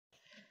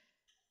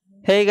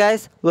Hey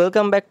guys,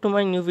 welcome back to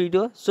my new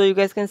video. So you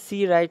guys can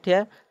see right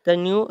here the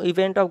new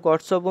event of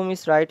Gods of Boom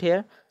is right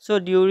here. So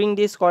during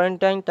this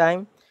quarantine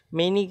time,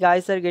 many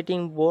guys are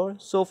getting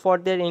bored. So for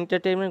their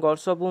entertainment,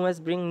 Gods of Boom has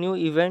bring new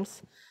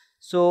events.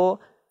 So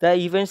the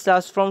events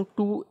last from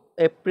 2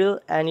 April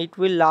and it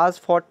will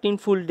last 14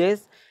 full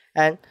days,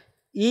 and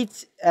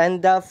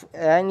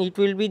it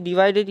will be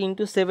divided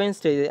into 7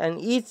 stages,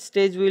 and each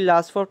stage will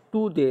last for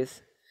 2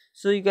 days.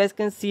 So you guys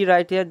can see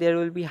right here there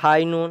will be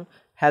high noon,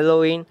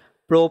 Halloween,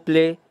 pro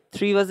play,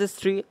 3 vs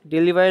 3,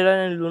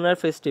 deliverer and lunar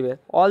festival.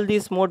 All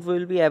these modes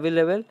will be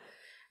available,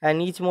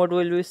 and each mode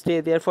will be stay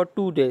there for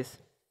 2 days.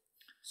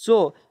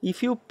 So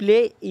if you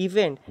play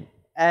event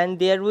and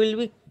there will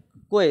be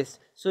quest,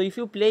 so if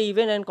you play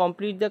event and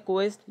complete the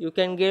quest, you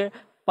can get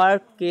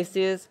perk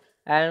cases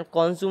and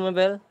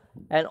consumable.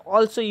 And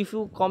also if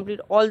you complete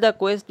all the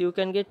quest, you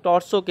can get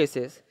torso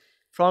cases.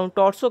 From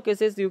torso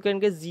cases you can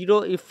get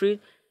zero ifrit,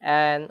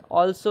 and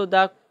also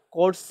the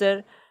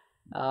corsair,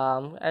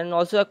 and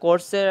also a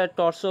corsair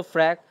torso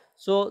frag.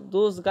 So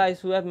those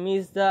guys who have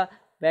missed the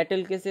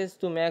battle cases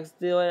to max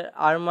their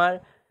armor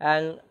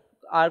and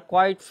are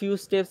quite few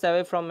steps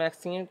away from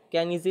maxing it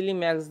can easily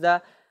max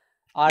the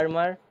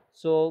armor.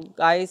 So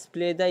guys,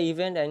 play the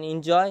event and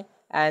enjoy,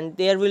 and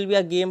there will be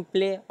a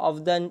gameplay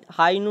of the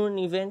high noon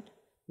event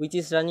which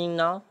is running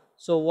now,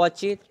 so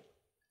watch it.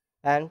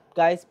 And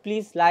guys,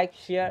 please like,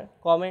 share,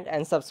 comment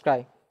and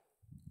subscribe.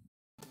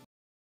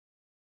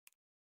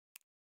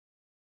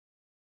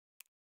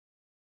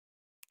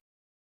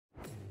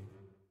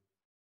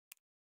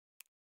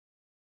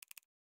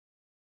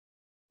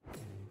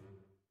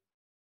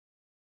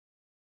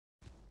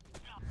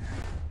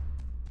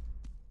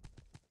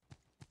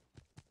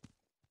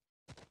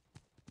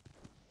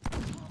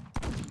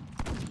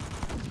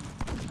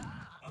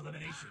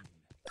 Elimination.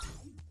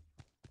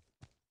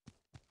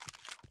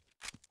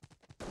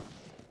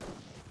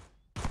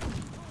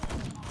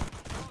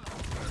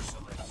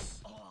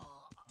 Merciless.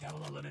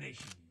 Double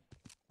elimination.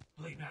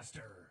 Blade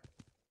Master.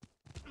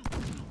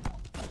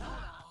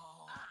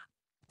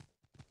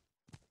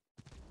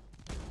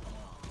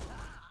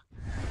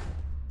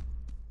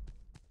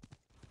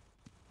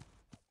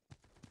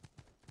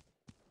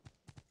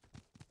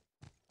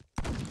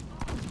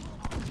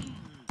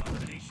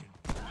 Elimination.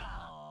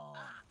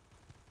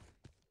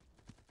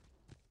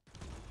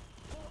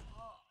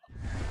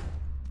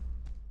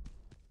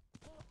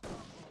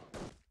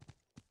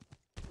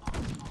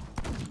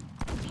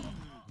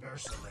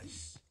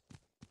 Merciless.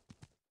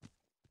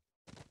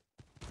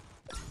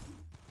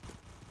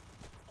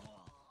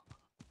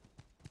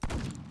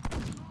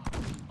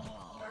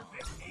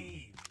 Perfect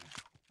aim.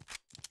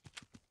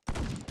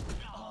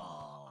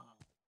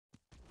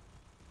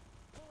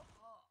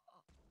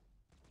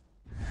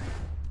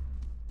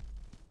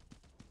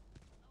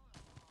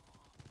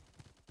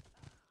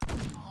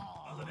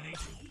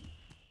 Elimination.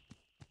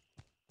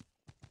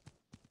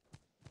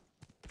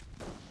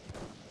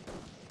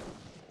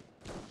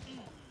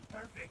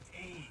 Perfect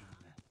aim.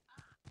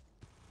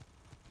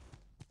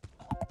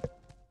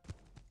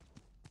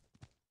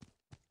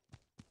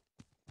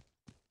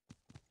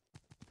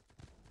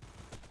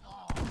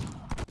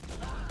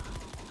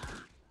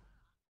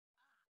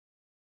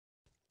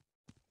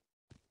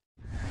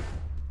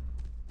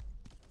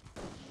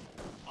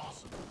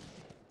 Awesome.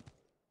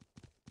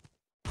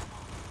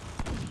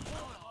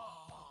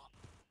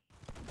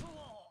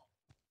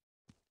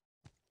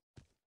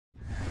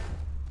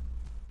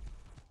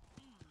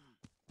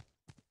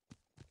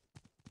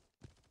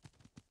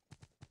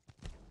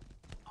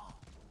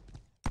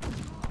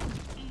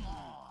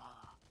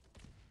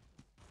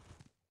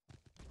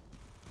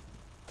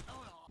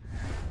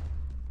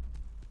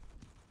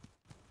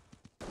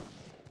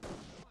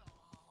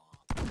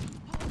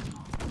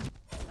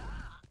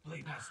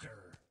 Blade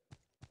Master.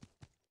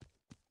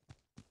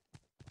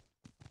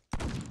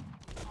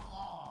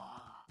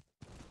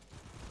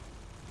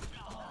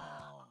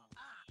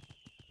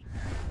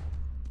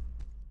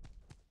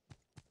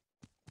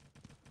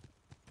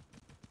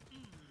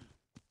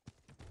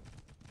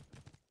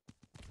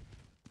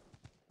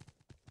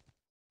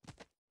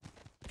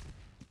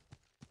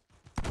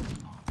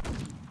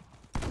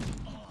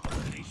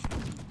 Elimination.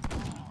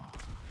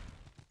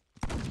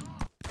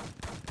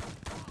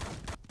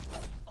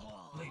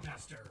 Blade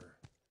Master.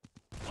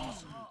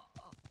 Awesome.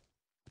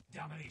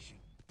 Domination.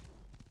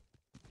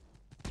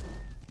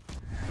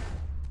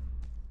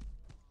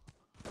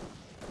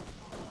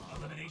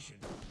 Elimination.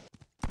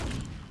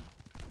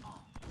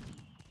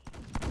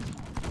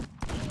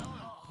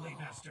 Blade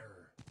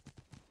Master.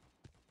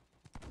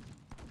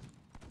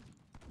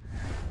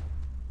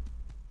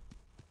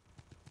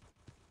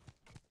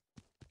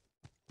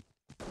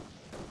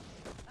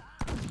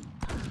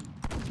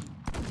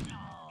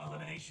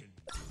 Elimination.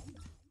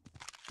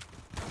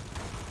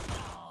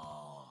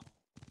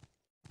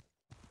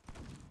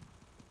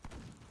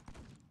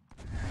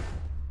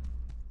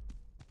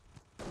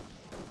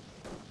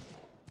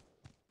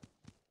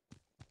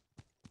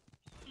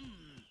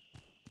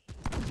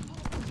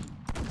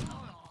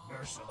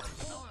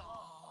 Merciless.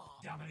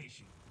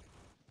 Domination.